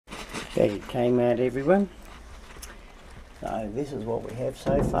Okay, it came out, everyone. So this is what we have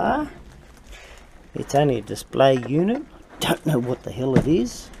so far. It's only a display unit. Don't know what the hell it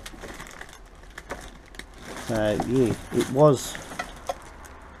is. So yeah, it was.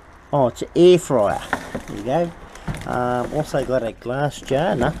 Oh, it's an air fryer. There you go. Also got a glass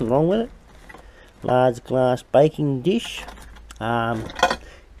jar. Nothing wrong with it. Large glass baking dish. Heap of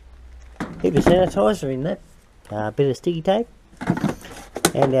sanitizer in that. A bit of sticky tape.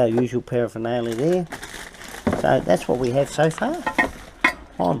 And our usual paraphernalia there. So that's what we have so far.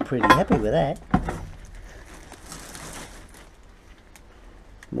 I'm pretty happy with that.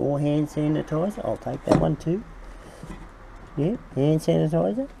 More hand sanitizer. I'll take that one too. Yeah, hand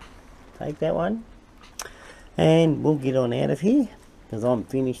sanitizer. Take that one. And we'll get on out of here because I'm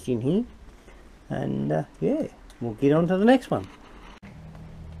finished in here. And yeah, we'll get on to the next one.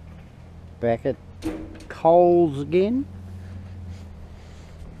 Back at Coles again.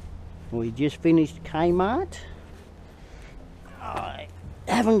 We just finished Kmart. I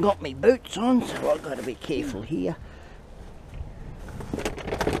haven't got my boots on, so I've got to be careful here.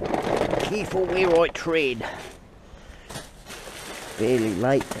 Careful where I tread. Fairly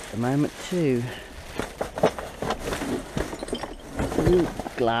late at the moment too.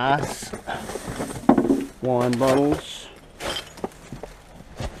 Glass. Wine bottles.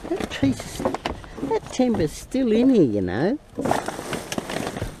 That timber's still in here, you know.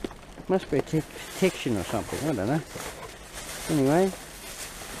 Must be a protection or something, I don't know. Anyway.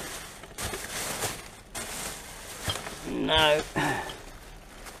 No.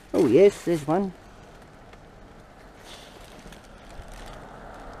 Oh yes, there's one.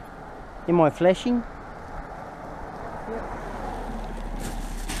 Am I flashing? Yep.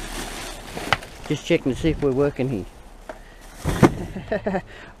 Just checking to see if we're working here.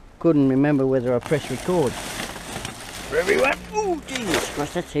 Couldn't remember whether I pressed record. For everyone. Oh Jesus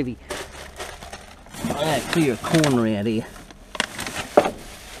Christ, that's heavy. I'm going to clear a corner out here.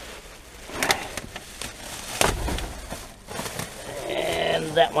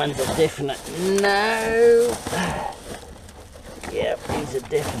 And that one's a definite no. Yep, he's a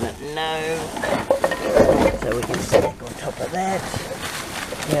definite no. So we can stack on top of that.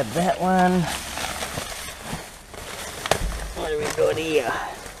 We have that one. What do we got here?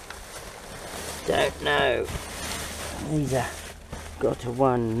 Don't know. These are got to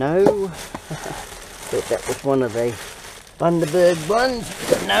one no. Thought that was one of the Thunderbird ones,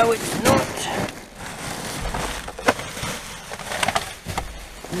 but no, it's not.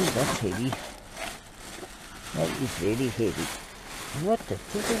 Ooh, that's heavy. That is really heavy. What the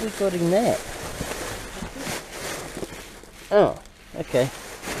fuck have we got in that? Oh, okay.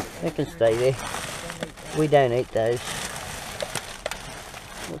 They can stay there. We don't eat those.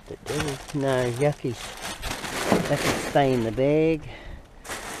 What the devil? No, yuckies. That can stay in the bag.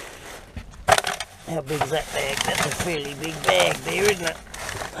 How big's that bag? That's a fairly big bag there, isn't it?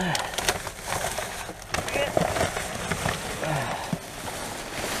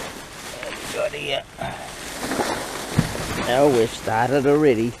 What have we got here? Oh, we've started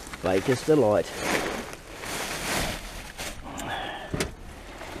already. Baker's Delight.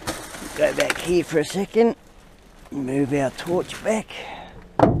 Go back here for a second. Move our torch back.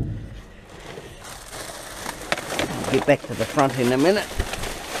 Get back to the front in a minute.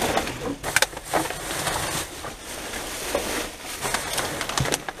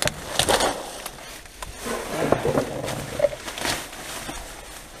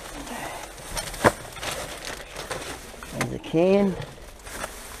 There's a can.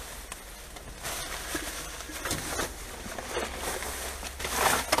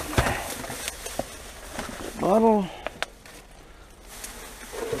 Bottle.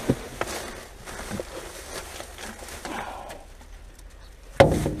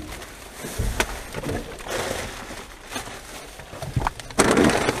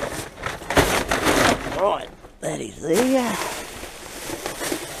 Right, that is there.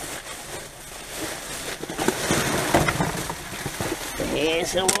 The hair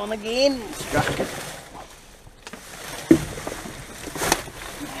salon again. Struck it.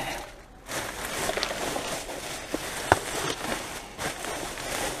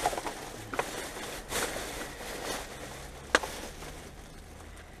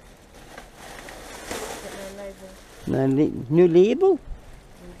 No, no label?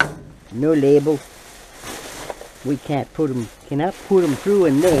 No label. We can't put them, cannot put them through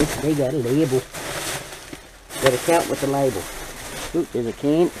in this. They got a label. Got to count with the label. Oop, there's a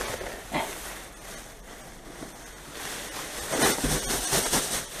can.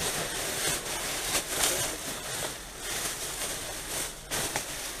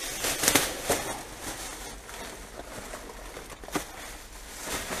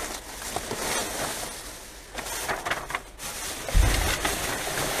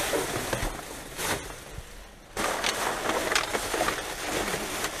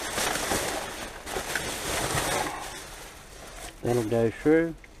 That'll go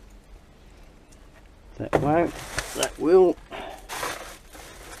through. That won't. That will.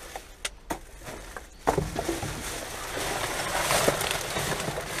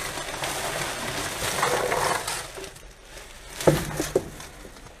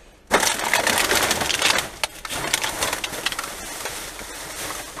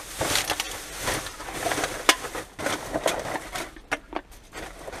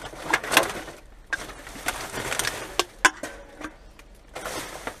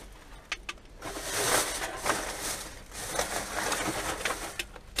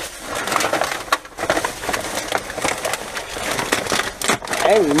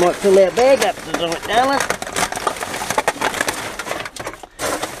 Hey, we might fill our bag up tonight, darling.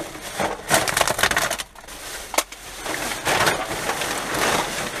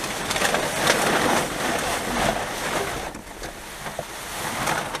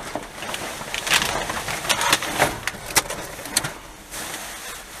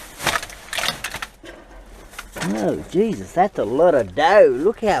 Oh, Jesus, that's a lot of dough.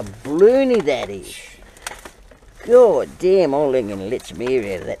 Look how balloony that is. God damn, I'm going to let some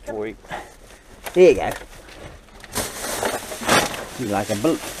air out of that for him. There you go. He's like a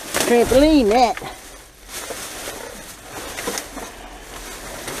trampoline, that.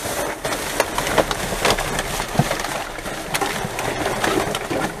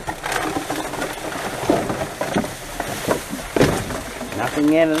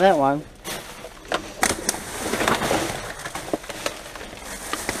 Nothing out of that one.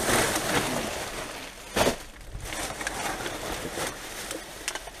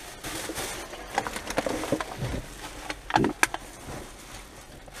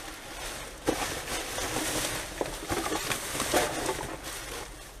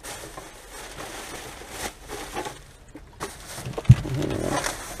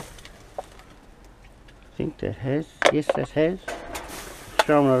 I think that has, yes that has,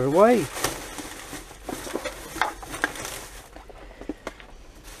 thrown it away.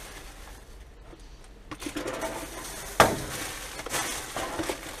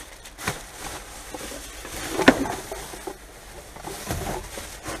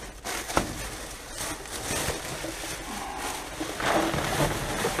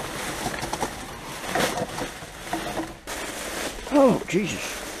 Oh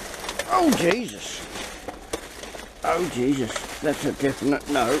Jesus, oh Jesus. Oh Jesus, that's a definite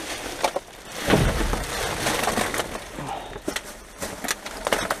no.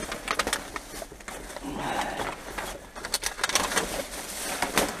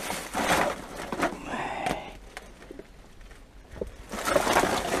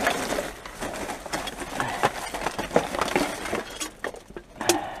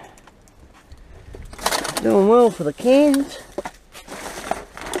 Doing well for the cans.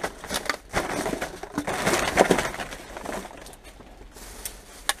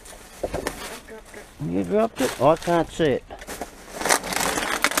 You dropped it? Oh, I can't see it.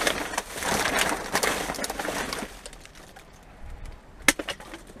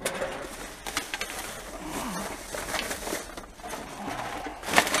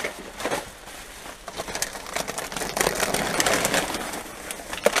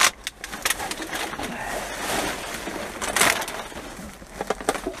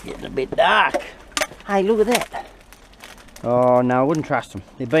 Getting a bit dark. Hey, look at that. Oh no, I wouldn't trust them.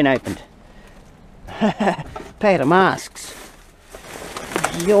 They've been opened. Pair of masks.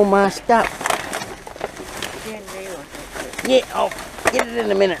 You're masked up. Yeah, I'll get it in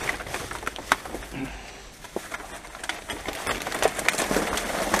a minute.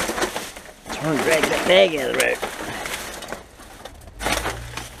 Try and drag that bag out of the road.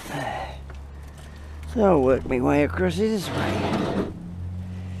 So I'll work my way across this way.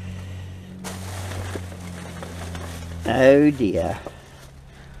 Oh dear.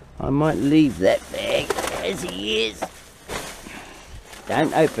 I might leave that bag as he is.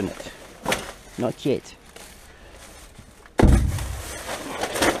 Don't open it. Not yet.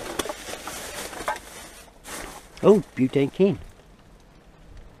 Oh, butane can.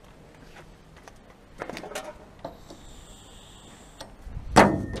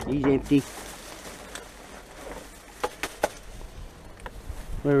 He's empty.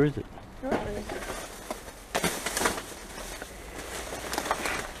 Where is it?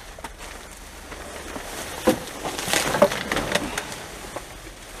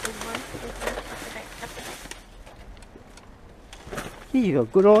 You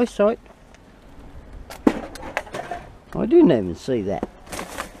got good eyesight. I didn't even see that.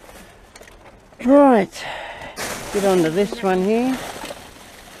 Right, get onto this one here.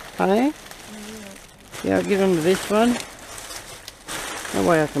 Hey? Yeah, I'll get onto this one. That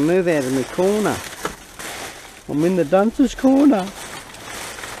way I can move out of my corner. I'm in the dunce's corner.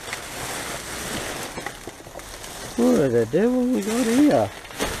 What the devil we got here?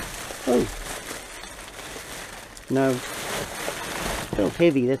 Oh. No. It feels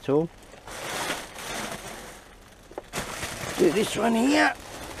heavy, that's all. Do this one here.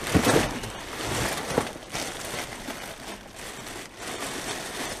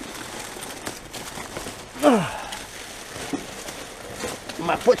 Oh.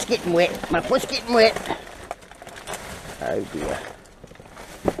 My foot's getting wet. My foot's getting wet. Oh dear.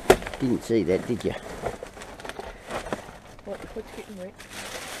 Didn't see that, did you? What, the foot's getting wet?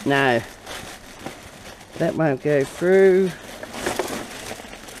 No. That won't go through.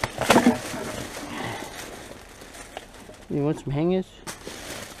 You want some hangers?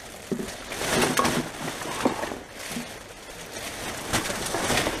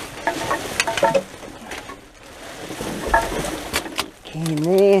 Can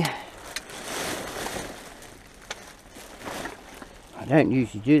there. I don't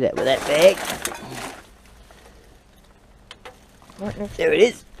usually do that with that bag. Right, there it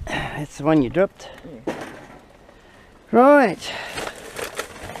is. That's the one you dropped. Yeah. Right.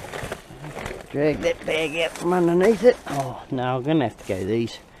 Drag that bag out from underneath it. Oh no, I'm going to have to go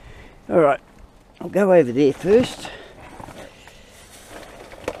these. Alright, I'll go over there first.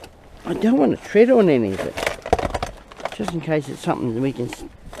 I don't want to tread on any of it. Just in case it's something that we can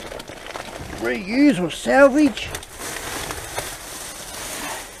reuse or salvage.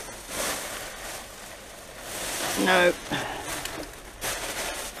 No.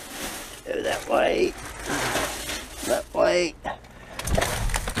 Go that way. That way.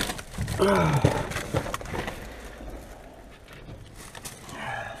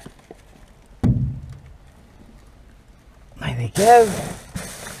 There we go.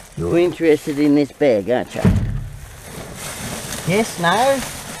 You're interested in this bag, aren't you? Yes, no?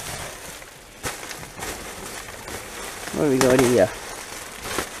 What have we got here?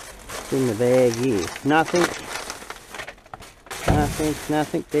 What's in the bag here? Nothing. Nothing,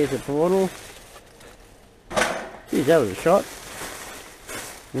 nothing. There's a bottle. Geez, that was a shot.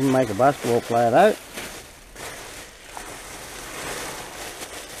 Didn't make a basketball player though.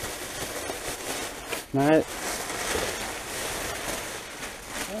 No.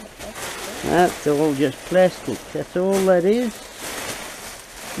 That's all just plastic. That's all that is.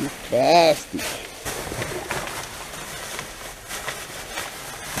 It's plastic.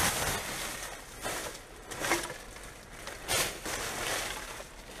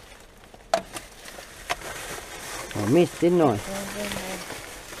 I missed, didn't I?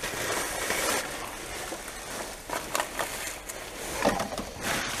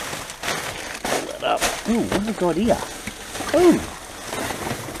 Pull that up. Ooh, what have we got here? Ooh.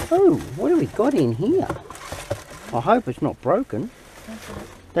 Oh, what have we got in here? I hope it's not broken.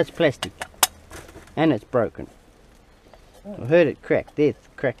 That's plastic. And it's broken. I heard it crack. There's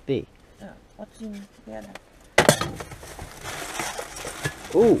crack there. Oh, what's in the other?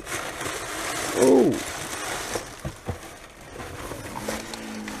 Ooh. Ooh.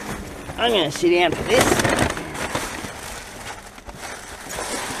 I'm going to sit down for this.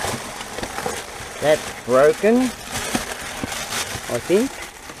 That's broken, I think.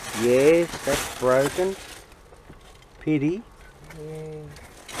 Yes, that's broken. Pity. Yeah.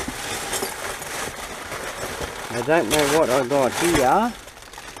 I don't know what I got here.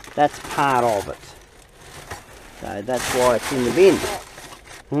 That's part of it. So that's why it's in the bin.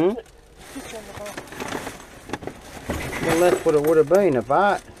 Hmm? Well, that's what it would have been, a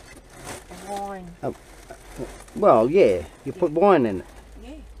part. Wine. Oh, well, yeah, you put wine in it.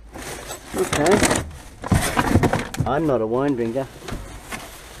 Yeah. Okay. I'm not a wine drinker.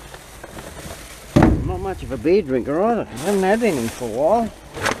 Not much of a beer drinker either. I haven't had any for a while.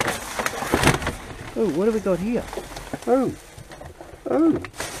 Oh, what have we got here? Oh. Oh.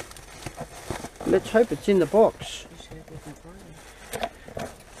 Let's hope it's in the box.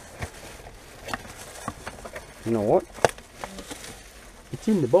 You know what? It's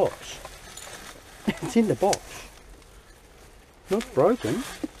in the box. It's in the box. Not broken.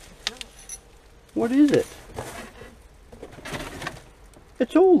 What is it?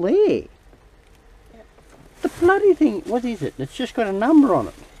 It's all there. The bloody thing, what is it? It's just got a number on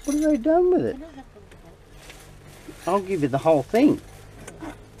it. What have they done with it? I'll give you the whole thing.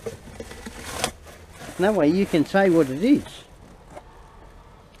 That way you can say what it is.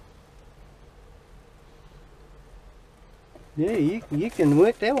 Yeah, you can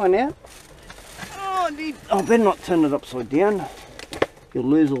work that one out. Oh, I better not turn it upside down. You'll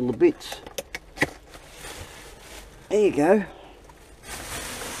lose all the bits. There you go.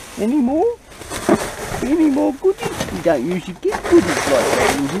 Any more? Any more goodies? You don't usually get goodies like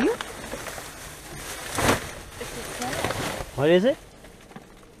that in here. What is it?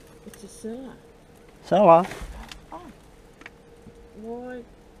 It's a cellar. Cellar? Oh. Why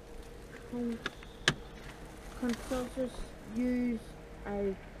consultants use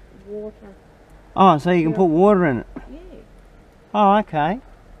a water? Oh, so you can put water in it. Yeah. Oh, okay.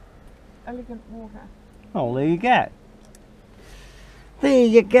 Elegant water. Oh, there you go. There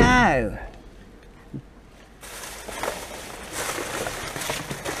you go.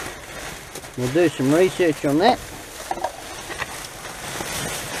 We'll do some research on that.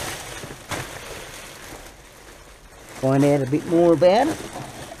 Find out a bit more about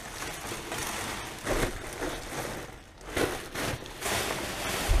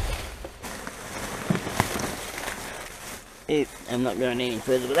it. I'm not going any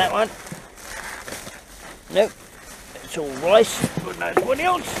further with that one. Nope. It's all rice. God knows what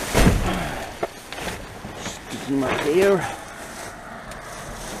else. Stick him up there.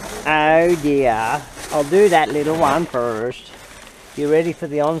 Oh dear. I'll do that little one first. You ready for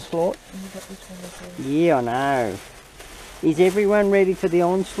the onslaught? Yeah, I know. Is everyone ready for the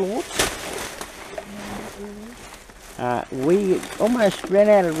onslaught? We almost ran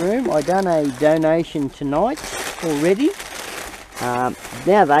out of room. I done a donation tonight already.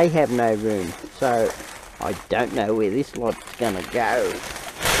 Now they have no room, so I don't know where this lot's gonna go.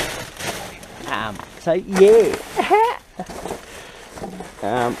 So yeah.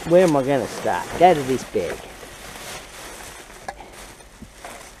 Where am I gonna start? Go to this bag.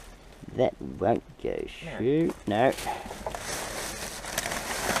 That won't go shoot. No.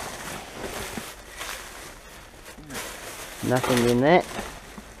 Nothing in that.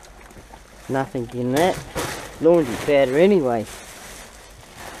 Nothing in that. Laundry powder anyway.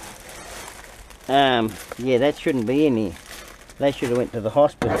 Yeah, that shouldn't be in here. They should have went to the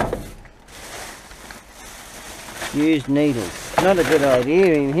hospital. Used needles. Not a good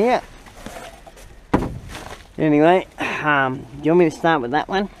idea in here. Anyway, do you want me to start with that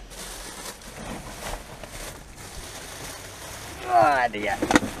one? Oh dear.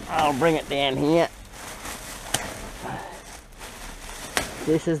 I'll bring it down here.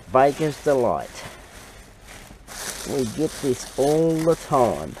 This is Baker's Delight. We get this all the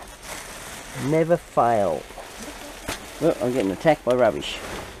time. Never fail. Oh, I'm getting attacked by rubbish.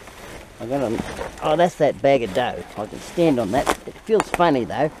 Oh, that's that bag of dough. I can stand on that. It feels funny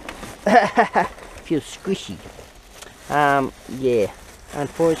though. Feels squishy. Yeah.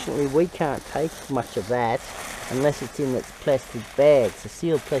 Unfortunately, we can't take much of that unless it's in its plastic bags, the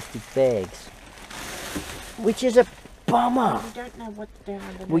sealed plastic bags, which is a bummer. We don't know what's down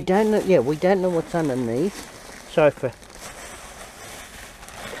underneath. We don't know. Yeah, we don't know what's underneath. Sorry for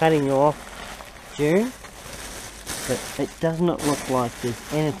cutting you off, June. But it does not look like there's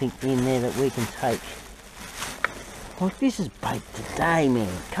anything in there that we can take. Like, this is baked today, man.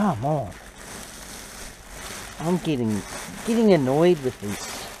 Come on. I'm getting annoyed with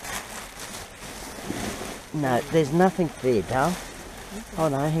this. No, there's nothing there, Dale. Oh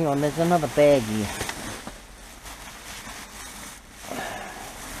no, hang on, there's another bag here.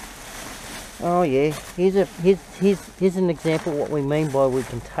 Oh yeah, here's an example of what we mean by we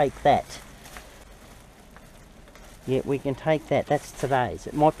can take that. Yeah, we can take that. That's today's.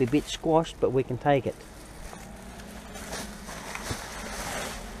 It might be a bit squashed, but we can take it.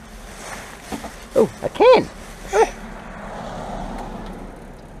 Oh, I can!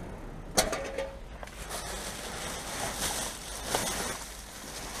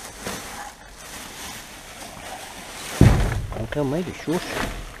 Don't tell me to shush.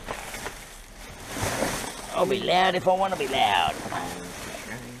 I'll be loud if I want to be loud.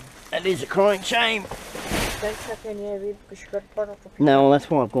 That is a crying shame. Don't chuck any over here because you've got a bottle to No, well, that's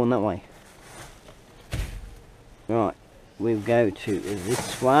why I've gone that way. Right, we'll go to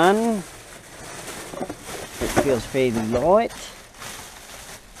this one. It feels fairly light.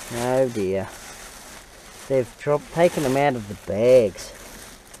 Oh dear. They've taken them out of the bags.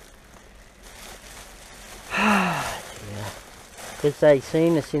 Because they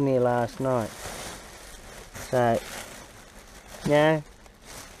seen us in there last night. So, yeah.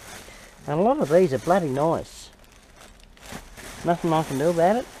 And a lot of these are bloody nice. Nothing I can do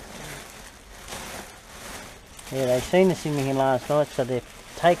about it. Yeah, they seen us in here last night, so they've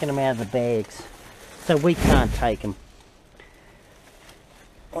taken them out of the bags. So we can't take them.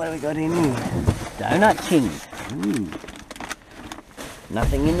 What have we got in here? Donut King. Ooh.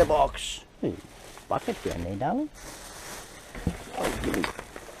 Nothing in the box. Ooh, bucket down there, darling. Oh, get my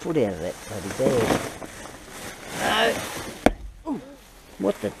foot out of that bloody bag. No. Ooh.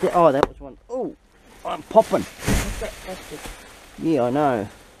 What the? Oh, that was one. Oh, I'm popping. Yeah, I know.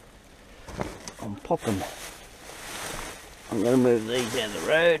 I'm popping. I'm going to move these out of the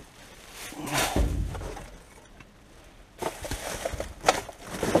road.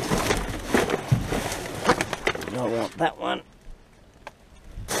 I want that one.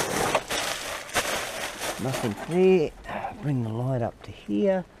 Nothing there. Bring the light up to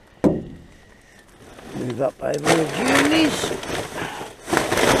here. Move up over the juniors.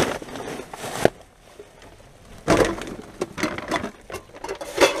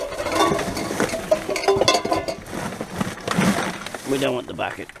 We don't want the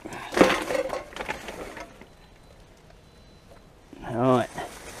bucket. Alright.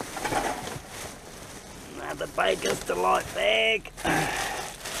 Another Baker's Delight bag.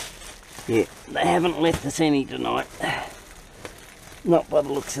 Yeah, they haven't left us any tonight. Not by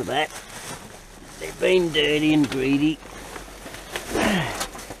the looks of that. They've been dirty and greedy.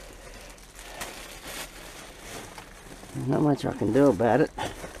 Not much I can do about it.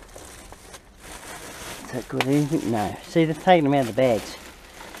 Is that good anything? No. See, they've taken them out of the bags.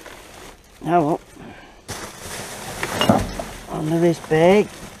 Oh well. Onto this bag.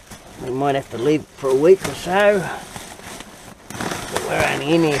 We might have to leave it for a week or so. But we're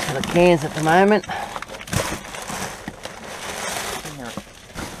only in here for the cans at the moment.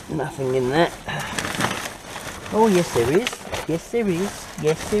 Nothing in that. Oh yes there is. Yes there is.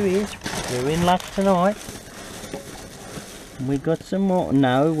 Yes there is. We're in luck tonight. We got some more.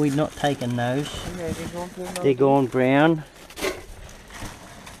 No, we're not taking those. They're gone brown.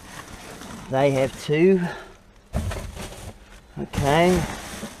 They have two. Okay.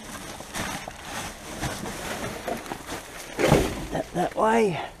 That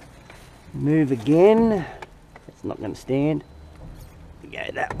way. Move again. It's not going to stand. We go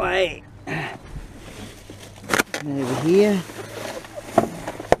that way. Over here.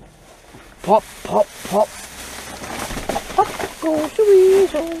 Pop, pop, pop. Pop goes the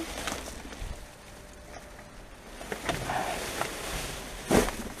weasel.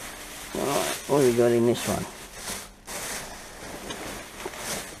 Alright, what have we got in this one?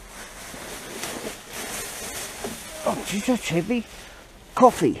 Oh, geez, that's heavy.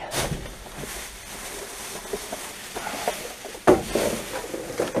 Coffee.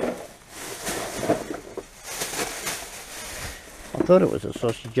 I thought it was a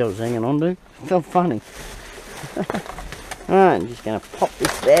sausage I was hanging on to. It felt funny. Alright, I'm just going to pop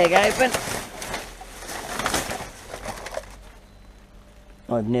this bag open.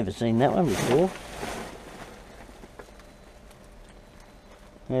 I've never seen that one before.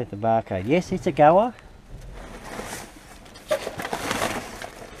 There's the barcode. Yes, it's a goer.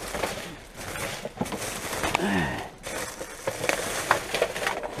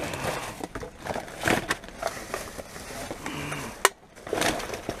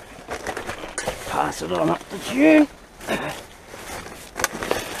 Pass it on up the tune.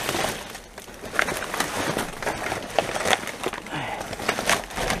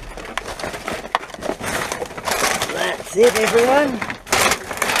 That's it, everyone.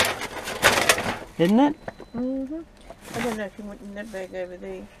 Isn't it? Mm-hmm. I don't know if you went in that bag over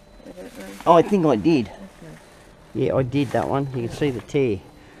there. I don't know. Oh, I think I did. Okay. Yeah, I did that one. You can see the tear.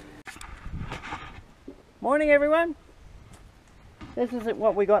 Morning, everyone. This is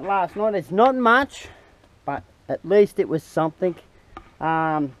what we got last night. It's not much, but at least it was something.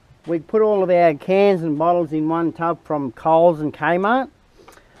 We put all of our cans and bottles in one tub from Coles and Kmart.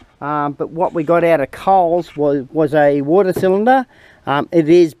 But what we got out of Coles was a water cylinder. It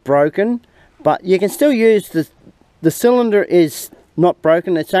is broken, but you can still use the cylinder is not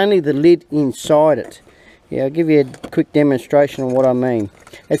broken. It's only the lid inside it. Yeah, I'll give you a quick demonstration of what I mean.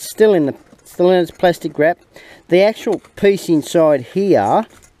 It's still in its plastic wrap. The actual piece inside here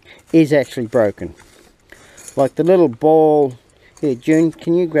is actually broken. Like the little ball. Here, June,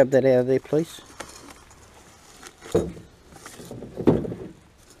 can you grab that out of there, please?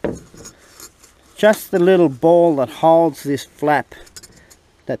 Just the little ball that holds this flap.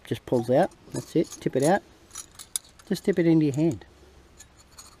 That just pulls out. That's it. Tip it out. Just tip it into your hand.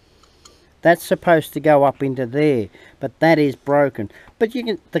 That's supposed to go up into there, but that is broken. But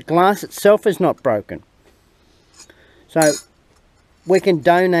the glass itself is not broken. So we can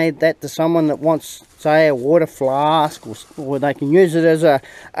donate that to someone that wants, say, a water flask, or they can use it as a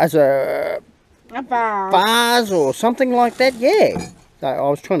vase or something like that. Yeah. So I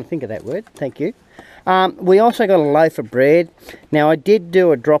was trying to think of that word. Thank you. We also got a loaf of bread. Now I did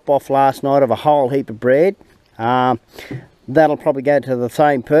do a drop off last night of a whole heap of bread. That'll probably go to the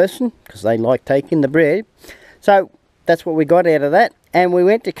same person because they like taking the bread. So that's what we got out of that. And we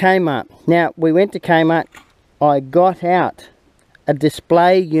went to Kmart. Now we went to Kmart. I got out a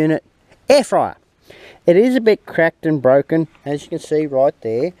display unit air fryer. It is a bit cracked and broken, as you can see right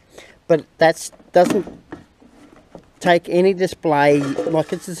there, but that doesn't take any display,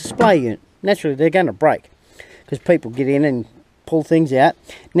 like it's a display unit. Naturally they're going to break because people get in and pull things out.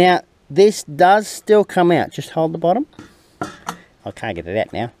 Now this does still come out. Just hold the bottom. I can't get it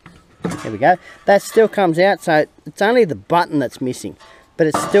out now. There we go. That still comes out, so it's only the button that's missing. But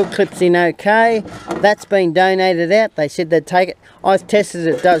it still clips in okay. That's been donated out. They said they'd take it. I've tested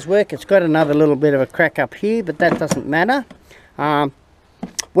it, it does work. It's got another little bit of a crack up here, but that doesn't matter.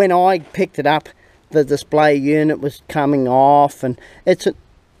 When I picked it up, the display unit was coming off, and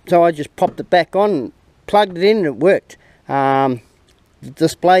so I just popped it back on and plugged it in and it worked. The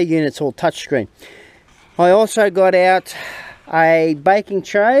display unit's all touchscreen. I also got out a baking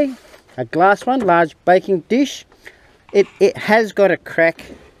tray, a glass one, large baking dish. It has got a crack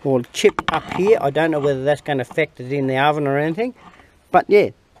or chip up here. I don't know whether that's going to affect it in the oven or anything, but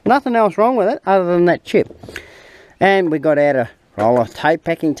yeah, nothing else wrong with it other than that chip. And we got out a roll of tape,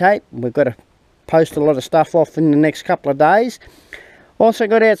 packing tape. We've got to post a lot of stuff off in the next couple of days. Also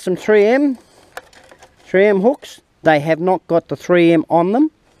got out some 3M hooks. They have not got the 3M on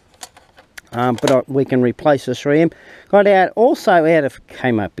them, but we can replace the 3M. Got out also out of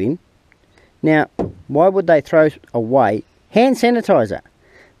came up in. Now, why would they throw away hand sanitizer?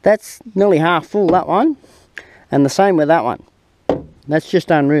 That's nearly half full, that one, and the same with that one. That's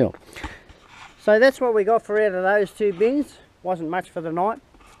just unreal. So that's what we got for out of those two bins. Wasn't much for the night,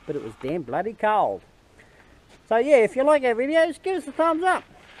 but it was damn bloody cold. So yeah, if you like our videos, give us a thumbs up.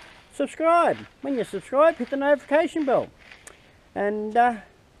 Subscribe. When you subscribe, hit the notification bell. And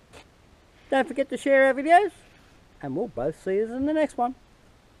don't forget to share our videos. And we'll both see you in the next one.